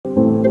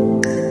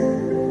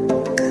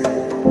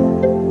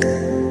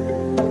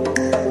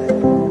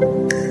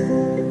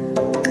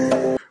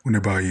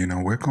Alright,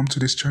 and welcome to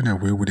this channel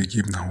where we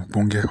give now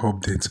bonge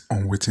updates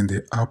on waiting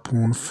the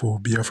happen for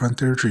Biafran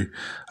territory.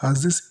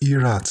 As this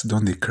Hideout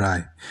done they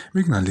cry,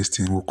 make na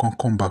listing will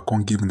come back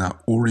and give na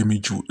Oremi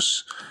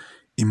Jews,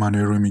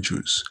 Emmanuel Remi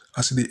Jews,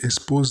 as they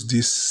expose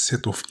this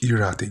set of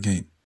Hideout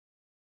again.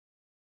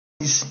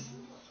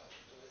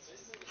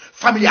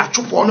 Family a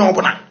chupu ono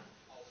obuna.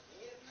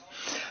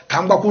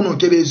 Kamba kuno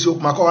kebe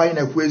eziokwu maka oyi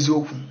na-ekwu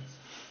eziokwu.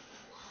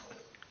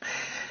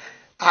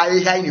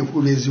 Ayi ha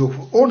na-ekwu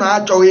eziokwu. Ono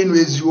achọghị ịnụ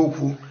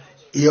eziokwu.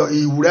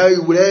 Iwure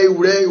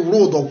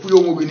ụdọ kwuo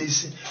onwe gị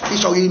n'isi.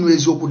 Ịchọghị ịnụ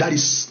eziokwu, that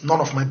is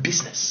none of my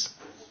business.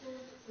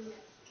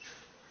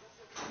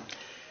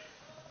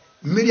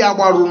 Mmiri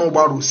agbaru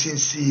n'ụgbaru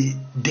since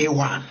day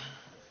one.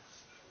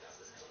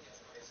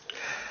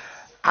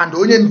 And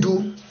onye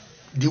ndu,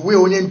 the way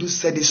onye ndu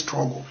said this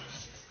struggle,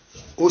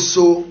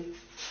 also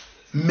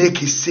make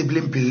his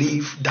sibling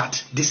believe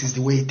that this is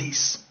the way it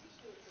is.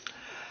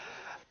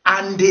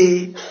 And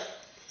the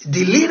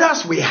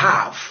leaders we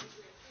have,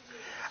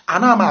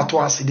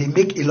 they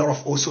make a lot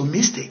of also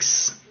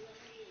mistakes.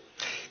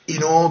 You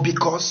know,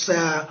 because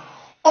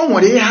on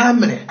what they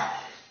hammer,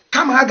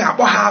 come aga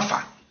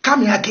hafa,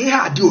 come here ke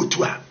ha di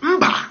otua,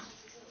 mba.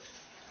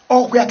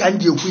 All we can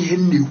do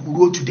who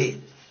wrote today.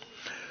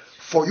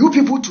 For you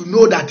people to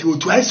know that the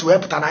otua is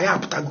wept and I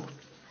am putago.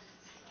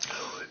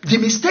 The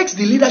mistakes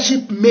the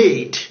leadership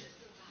made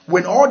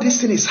when all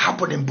this thing is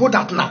happening, but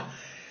that now.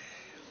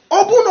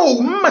 From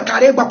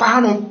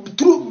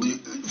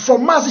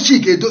Mass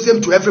Chike does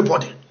them to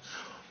everybody.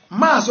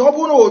 Mass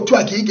Obuno to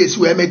Akige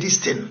who made this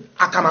thing.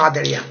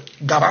 Akamaderia.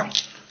 Gaba,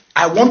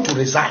 I want to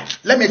resign.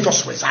 Let me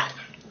just resign.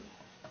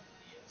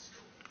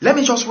 Let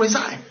me just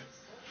resign.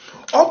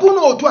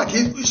 Obuno to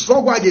Akige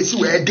struggle against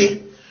you a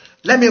day.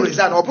 Let me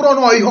resign.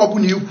 Obuno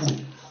Obuni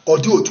or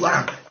do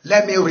to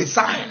let me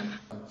resign.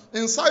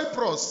 In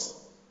Cyprus,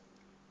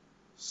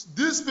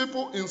 these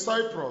people in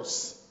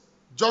Cyprus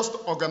just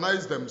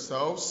organize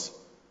themselves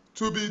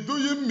to be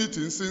doing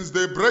meetings since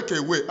they break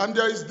away. And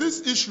there is this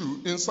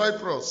issue in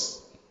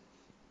Cyprus.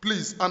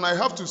 Please, and I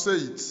have to say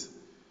it.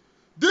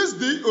 This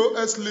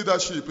DOS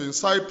leadership in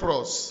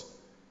Cyprus,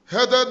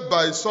 headed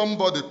by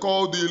somebody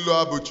called Ilu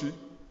Abuchi,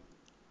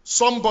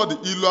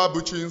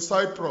 in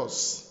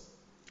Cyprus.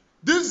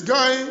 This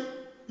guy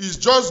is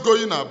just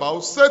going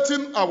about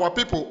setting our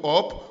people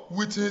up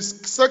with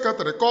his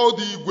secretary called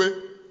Igwe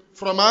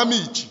from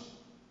Amici,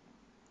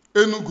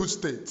 Enugu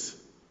State.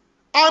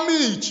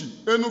 Amici,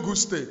 Enugu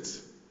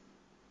State.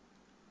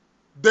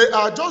 They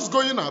are just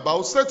going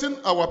about setting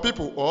our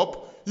people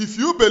up. If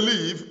you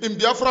believe in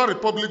Biafra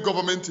Republic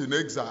government in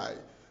exile,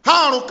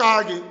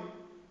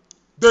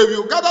 they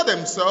will gather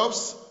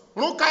themselves,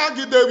 they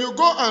will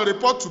go and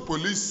report to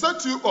police,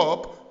 set you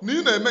up,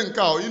 whereas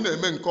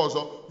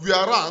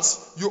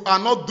you are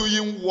not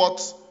doing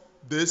what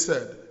they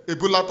said.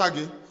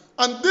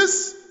 And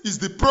this is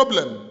the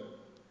problem.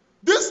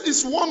 This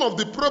is one of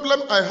the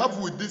problems I have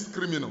with these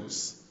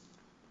criminals.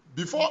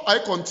 Before I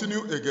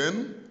continue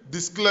again,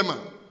 disclaimer.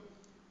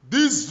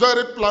 This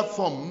very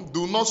platform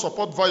do not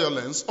support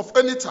violence of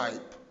any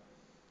type.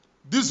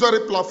 This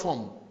very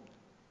platform,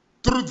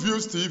 Truth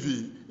Views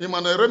TV,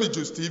 Emmanuel Remi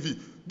Jews TV,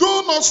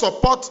 do not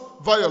support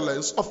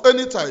violence of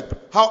any type.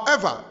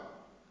 However,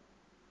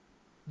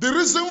 the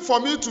reason for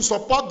me to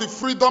support the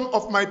freedom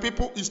of my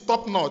people is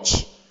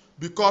top-notch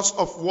because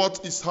of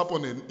what is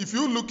happening. If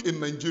you look in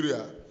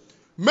Nigeria,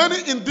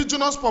 many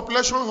indigenous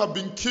populations have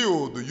been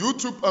killed,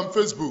 YouTube and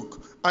Facebook.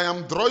 I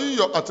am drawing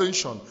your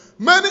attention.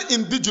 Many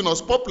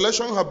indigenous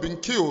populations have been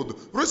killed.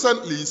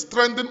 Recently, it's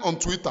trending on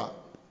Twitter.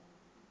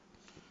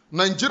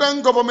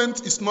 Nigerian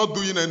government is not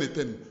doing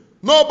anything.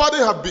 Nobody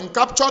have been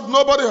captured.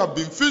 Nobody have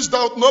been fished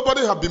out.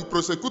 Nobody have been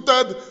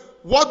prosecuted.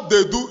 What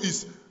they do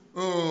is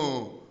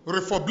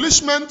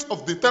refurbishment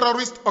of the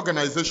terrorist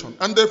organization.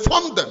 And they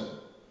fund them.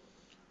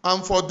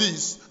 And for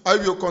this, I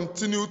will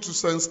continue to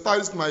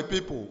sensitize my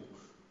people.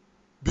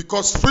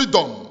 Because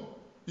freedom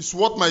is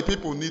what my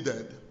people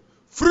needed.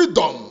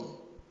 Freedom.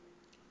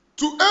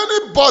 To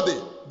anybody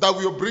that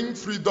will bring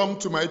freedom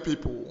to my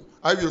people,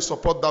 I will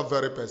support that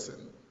very person.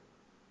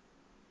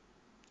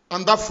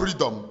 And that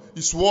freedom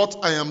is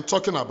what I am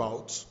talking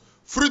about.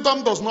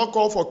 Freedom does not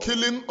call for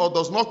killing or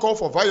does not call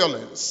for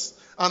violence.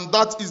 And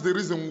that is the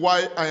reason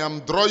why I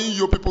am drawing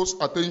your people's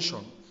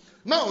attention.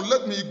 Now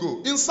let me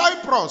go. In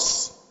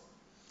Cyprus,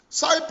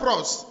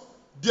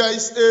 there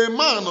is a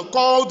man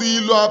called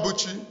Ilu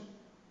Abuchi.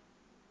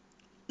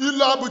 Ilu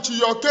Abuchi,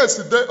 your case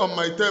is there on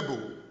my table.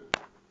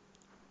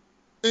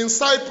 In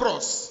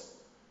Cyprus,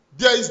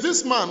 there is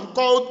this man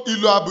called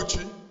Ilu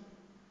Abuchi.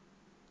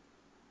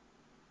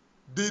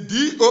 The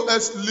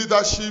DOS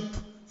leadership,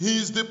 he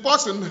is the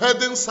person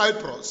heading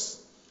Cyprus.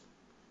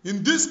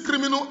 In this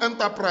criminal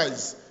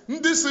enterprise,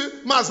 this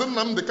Mazen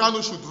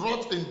Namdekano should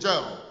rot in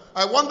jail.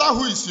 I wonder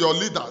who is your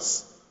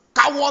leaders.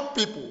 Coward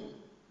people.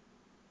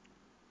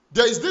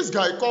 There is this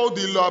guy called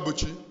Ilu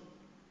Abuchi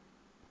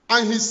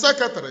and his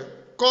secretary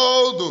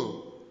called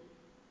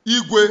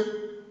Igwe.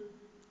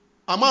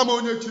 Amama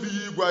onye chiri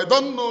Igwe. I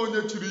don't know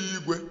onye chiri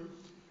Igwe.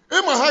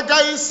 Ima ha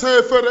guys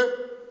sefere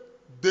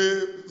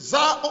they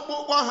za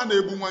okpokpo aha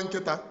na-egbu nwa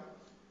nkịta.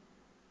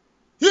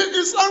 He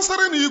is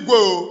answering Igwe.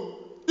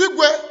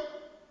 Igwe,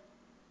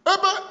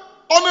 ebe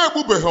ọ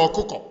na-egbubeghị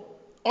ọkụkọ,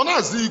 ọ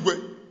na-aza Igwe.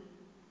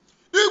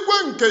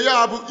 Igwe nke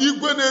ya bụ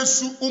Igwe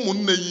na-esu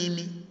ụmụnne ya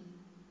imi.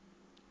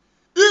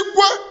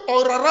 Igwe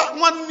ọrara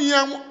nwanne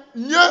ya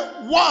nye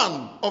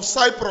one of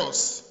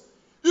Cyprus.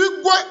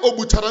 Igwe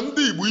ogbuchara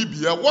ndị Igbo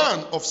ibi ya,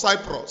 one of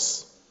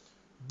Cyprus.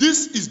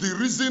 This is the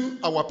reason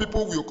our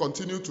people will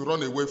continue to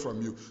run away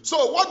from you.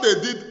 So what they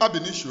did ab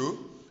initio,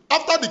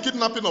 after the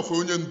kidnapping of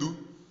Onyendu,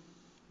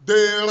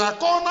 they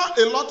corner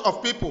a lot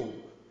of people,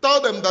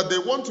 tell them that they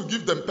want to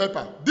give them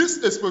paper.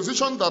 This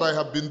exposition that I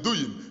have been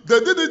doing, they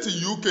did it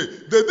in UK,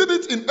 they did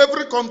it in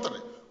every country.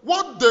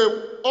 What they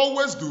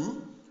always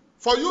do,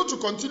 for you to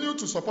continue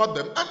to support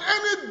them, and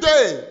any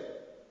day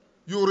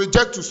you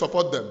reject to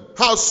support them,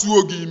 how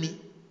suogimi?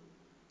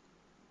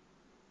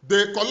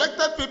 They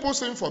collected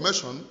people's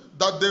information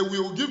that they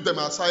will give them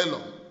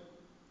asylum.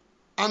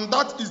 And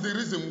that is the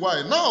reason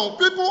why. Now,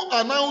 people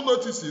are now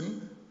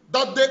noticing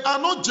that they are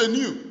not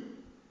genuine.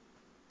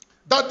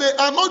 That they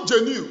are not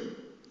genuine.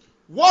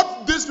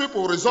 What these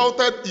people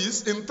resulted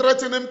is in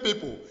threatening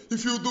people.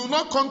 If you do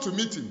not come to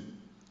meeting,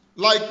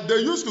 like they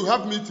used to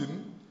have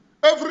meeting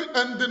every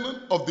ending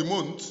of the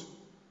month,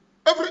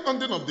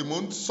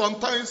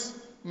 sometimes,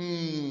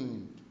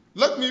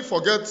 let me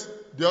forget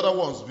the other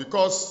ones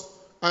because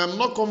I am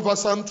not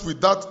conversant with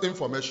that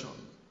information.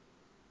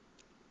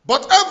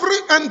 But every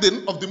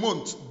ending of the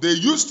month, they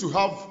used to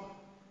have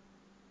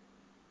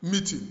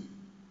meeting.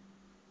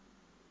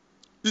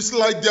 It's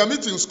like their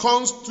meetings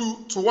comes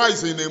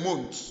twice in a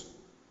month.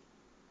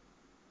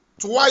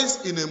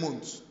 Twice in a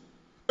month.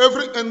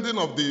 Every ending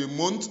of the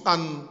month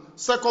and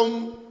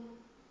second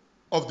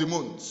of the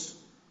month.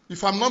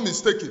 If I'm not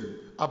mistaken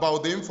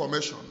about the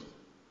information.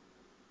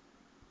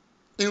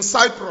 In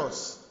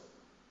Cyprus.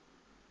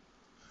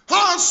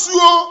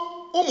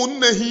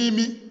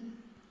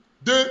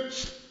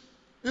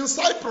 In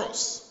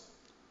Cyprus.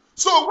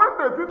 So when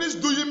they finish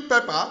doing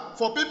paper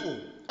for people,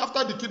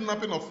 after the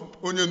kidnapping of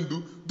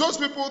Onyendu, those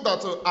people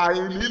that are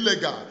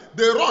illegal,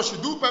 they rush,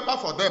 do paper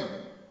for them.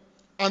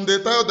 And they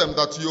tell them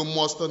that you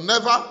must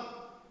never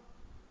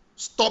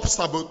stop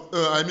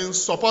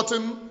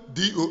supporting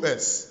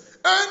DOS.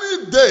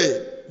 Any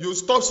day you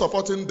stop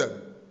supporting them,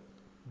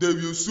 they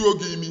will sue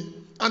me.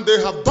 And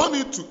they have done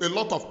it to a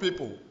lot of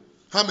people.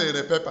 How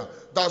many paper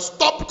that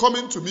stopped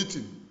coming to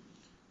meeting?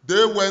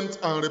 They went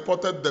and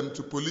reported them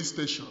to police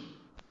station.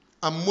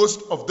 And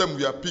most of them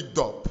were picked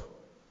up.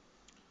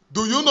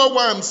 Do you know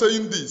why I'm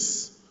saying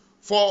this?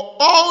 For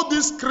all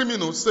these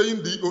criminals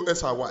saying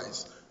DOS are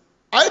wise,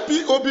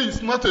 IPOB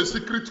is not a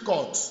secret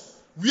court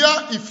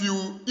where if you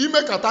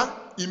imekata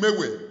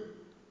imewe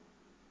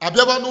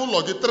abiabanu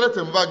logi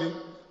threaten vagi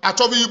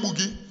achovi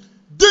ibugi.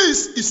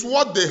 This is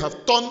what they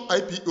have turned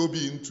IPOB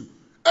into.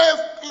 A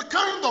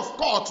kind of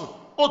court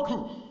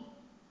otu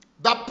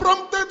that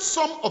prompted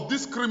some of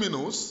these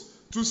criminals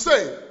to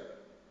say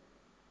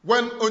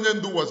when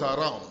Onyendu was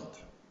around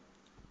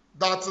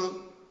that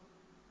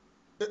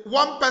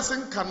one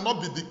person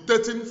cannot be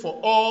dictating for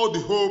all the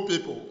whole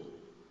people.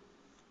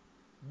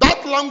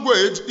 That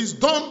language is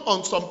done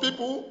on some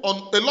people,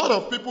 on a lot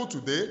of people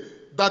today,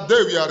 that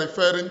day we are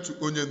referring to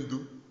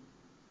Onyendu.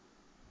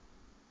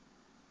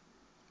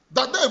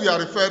 That day we are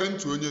referring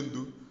to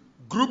Onyendu,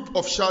 group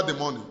of share the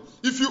money.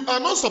 If you are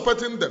not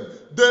supporting them,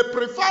 they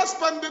prefer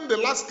spending the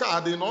last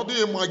card in order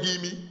to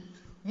magimi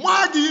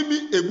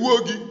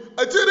ebuogi,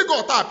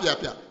 etirigo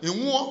tapiapia,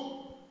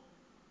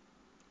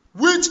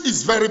 which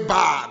is very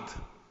bad.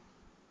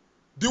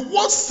 The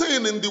worst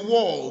sin in the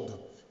world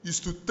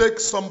is to take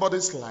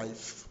somebody's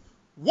life.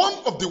 One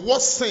of the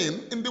worst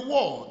sin in the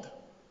world.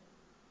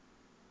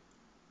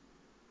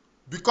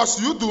 Because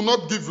you do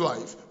not give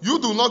life. You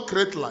do not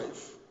create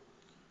life.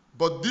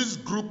 But this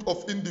group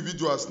of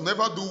individuals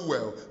never do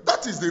well.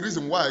 That is the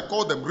reason why I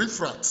call them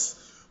riffrats.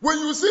 When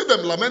you see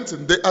them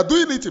lamenting, they are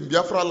doing it in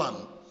Biafra land.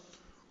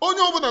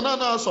 Only over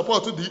the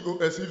support to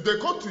DOS. If they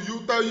come to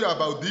you, tell you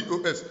about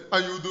DOS,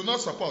 and you do not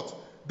support,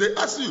 they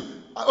ask you,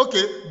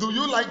 okay, do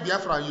you like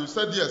Biafra? And you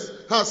said yes.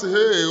 I say,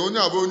 hey, only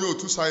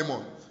to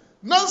Simon.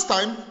 Next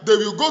time, they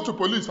will go to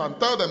police and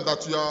tell them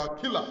that you are a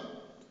killer.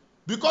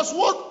 Because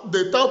what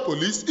they tell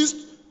police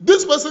is,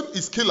 this person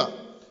is killer.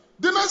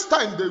 The next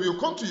time, they will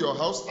come to your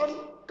house and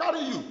carry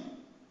you.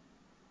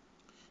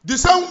 The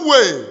same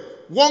way,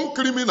 one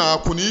criminal,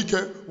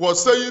 Apunike,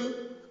 was saying,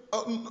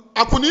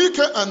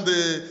 Apunike and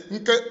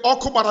the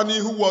Okubarani,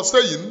 who was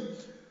saying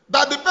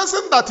that the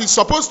person that is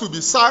supposed to be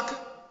sacked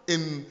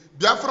in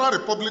Biafra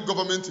Republic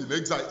government in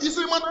exile is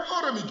Emmanuel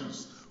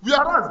Remigius.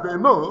 Whereas they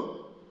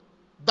know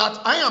that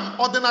I am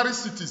ordinary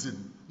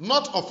citizen,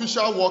 not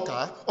official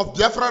worker of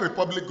Biafra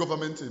Republic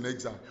government in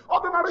exile.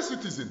 Ordinary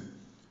citizen.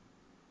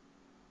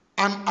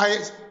 And I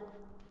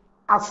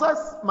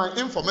access my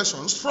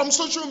information from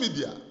social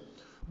media.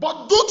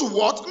 But due to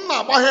what?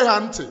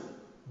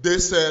 They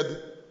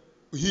said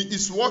he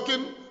is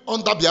working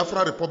under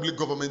Biafra Republic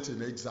government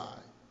in exile.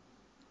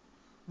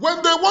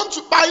 When they want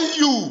to buy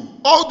you,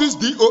 all these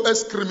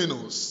DOS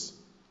criminals,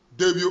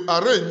 they will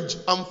arrange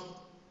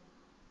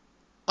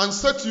and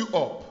set you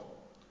up.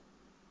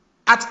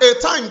 At a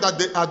time that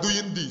they are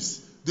doing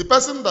this, the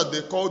person that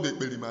they call the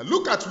Berima,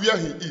 look at where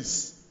he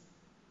is.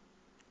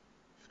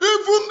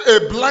 Even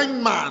a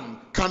blind man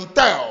can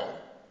tell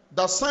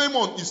that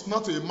Simon is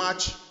not a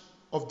match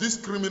of this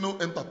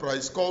criminal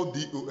enterprise called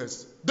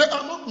DOS. They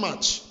are not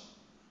match.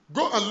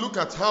 Go and look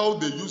at how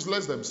they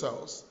useless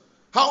themselves,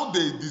 how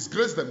they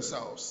disgrace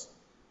themselves.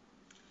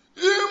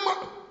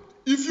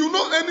 If you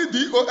know any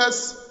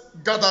DOS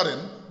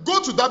gathering,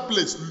 go to that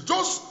place.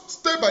 Just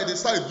stay by the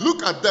side,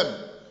 look at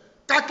them.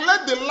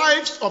 Calculate the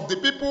lives of the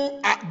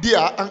people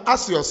there and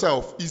ask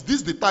yourself, is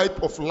this the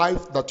type of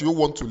life that you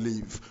want to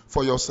live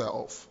for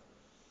yourself?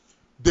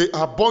 They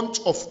are bunch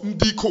of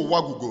ndiko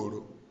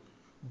wagugoro,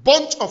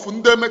 bunch of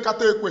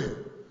ndemekata ekwehe,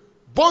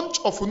 bunch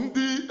of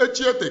ndi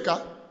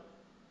echieteka,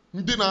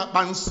 ndi na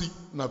bansi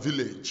na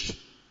village.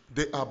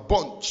 They are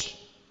bunch.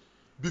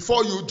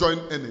 Before you join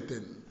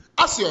anything,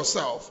 ask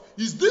yourself,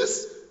 is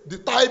this the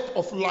type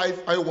of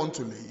life I want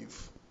to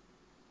live?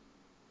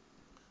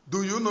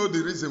 Do you know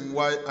the reason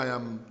why I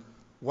am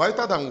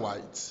whiter than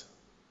white?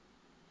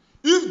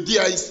 If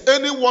there is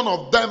any one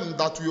of them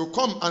that will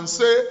come and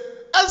say,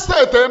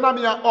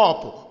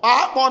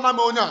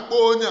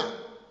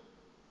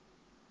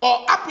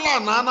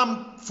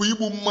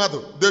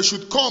 they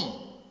should come.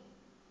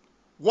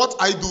 What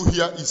I do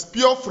here is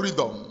pure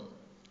freedom.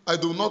 I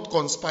do not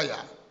conspire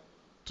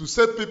to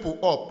set people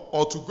up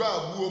or to go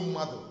and woo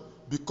mother,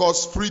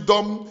 because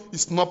freedom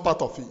is not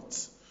part of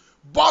it.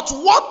 But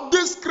what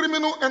this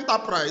criminal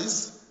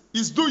enterprise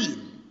is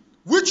doing,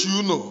 which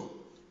you know,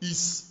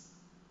 is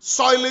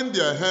soiling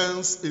their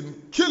hands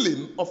in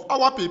killing of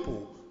our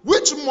people,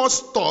 which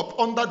must stop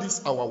under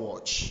this our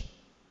watch.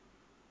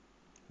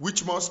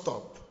 Which must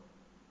stop.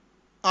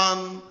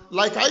 And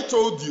like I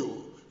told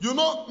you, you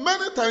know,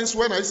 many times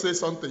when I say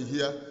something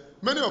here,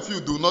 many of you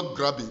do not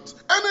grab it.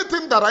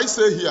 Anything that I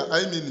say here,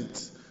 I mean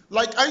it.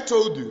 Like I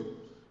told you,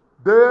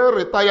 they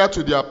retired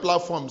to their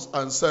platforms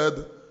and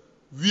said,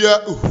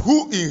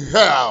 who in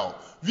hell?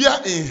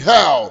 Where in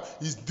hell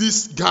is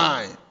this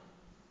guy?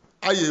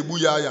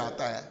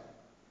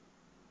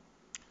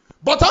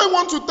 But I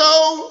want to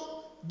tell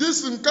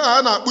this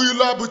Nkana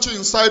Uyula Buchi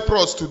in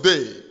Cyprus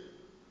today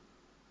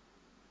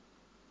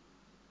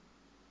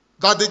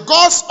that the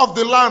gods of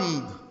the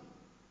land,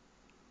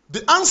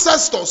 the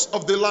ancestors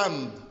of the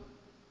land,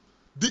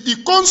 the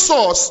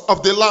econsors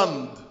of the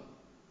land,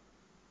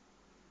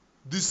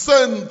 the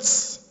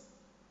saints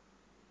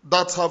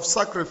that have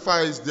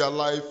sacrificed their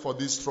life for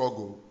this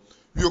struggle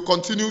will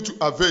continue to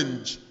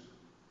avenge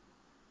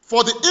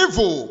for the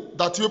evil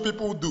that your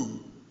people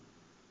do.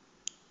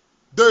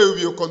 They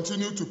will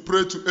continue to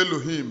pray to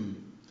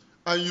Elohim,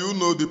 and you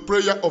know the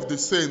prayer of the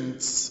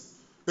saints,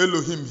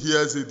 Elohim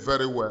hears it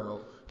very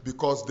well,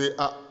 because they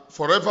are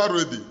forever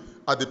ready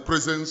at the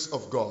presence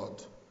of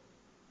God.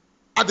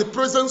 At the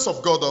presence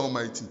of God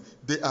Almighty,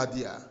 they are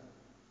there.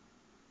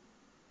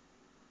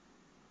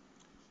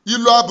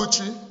 Ilu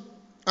Abuchi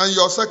and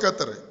your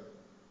secretary,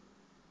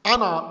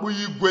 Anna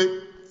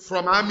Uyigwe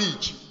from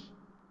Amici.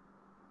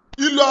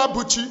 Ilu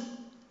Abuchi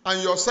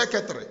and your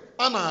secretary,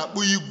 Anna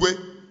Uyigwe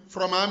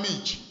from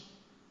Amici.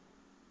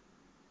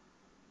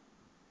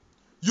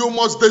 You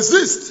must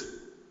desist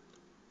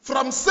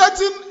from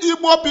setting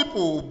Igbo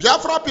people,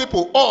 Biafra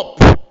people up.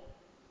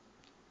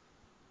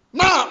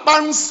 Na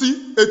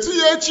Bansi,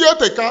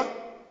 Etieteka,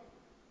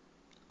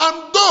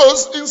 and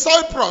those in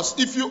Cyprus,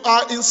 if you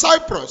are in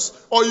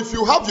Cyprus, or if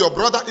you have your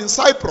brother in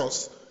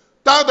Cyprus,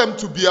 tell them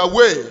to be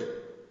aware.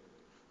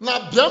 Na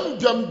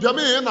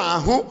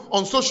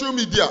on social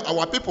media,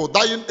 our people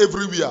dying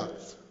everywhere.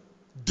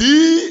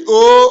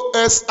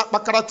 DOS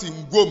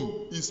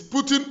Akbakaratingwom is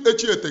putting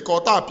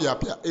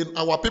Echieteka in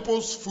our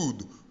people's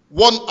food,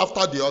 one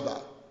after the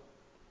other.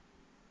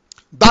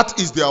 That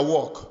is their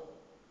work.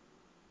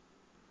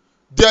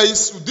 There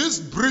is this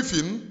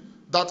briefing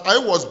that I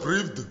was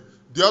briefed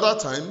the other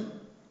time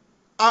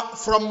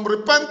from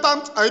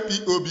repentant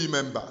IPOB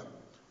member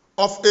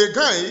of a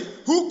guy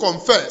who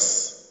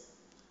confessed.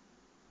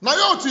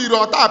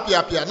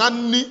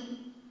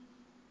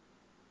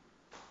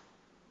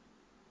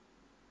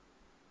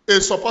 A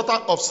supporter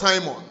of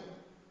Simon.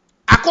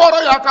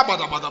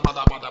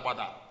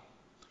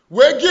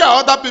 We gear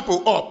other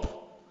people up.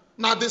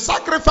 Now the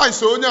sacrifice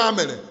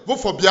vote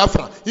for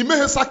Biafra. He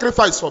made a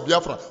sacrifice for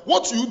Biafra.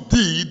 What you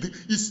did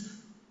is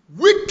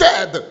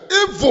wicked,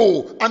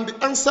 evil, and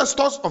the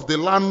ancestors of the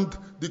land,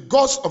 the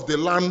gods of the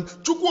land,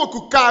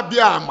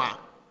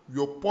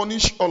 will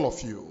punish all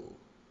of you,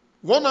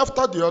 one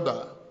after the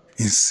other.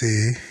 You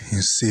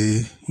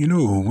say, you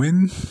know,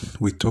 when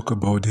we talk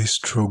about this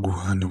struggle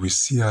and we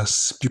see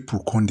as people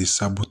come the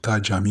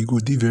sabotage them, it go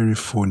be very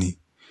funny.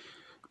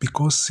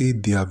 Because say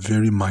they are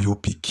very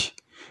myopic.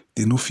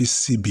 They no fit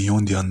see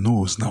beyond their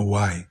nose. Now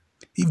why?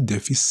 If they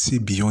fit see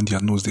beyond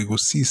their nose, they go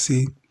see,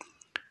 say,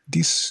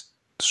 this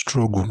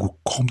struggle will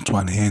come to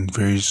an end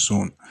very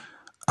soon.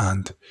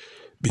 And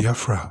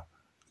Biafra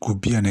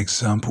could be an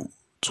example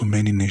to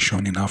many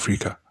nations in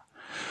Africa.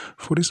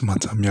 For this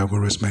matter, I will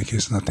rest my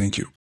case now. Thank you.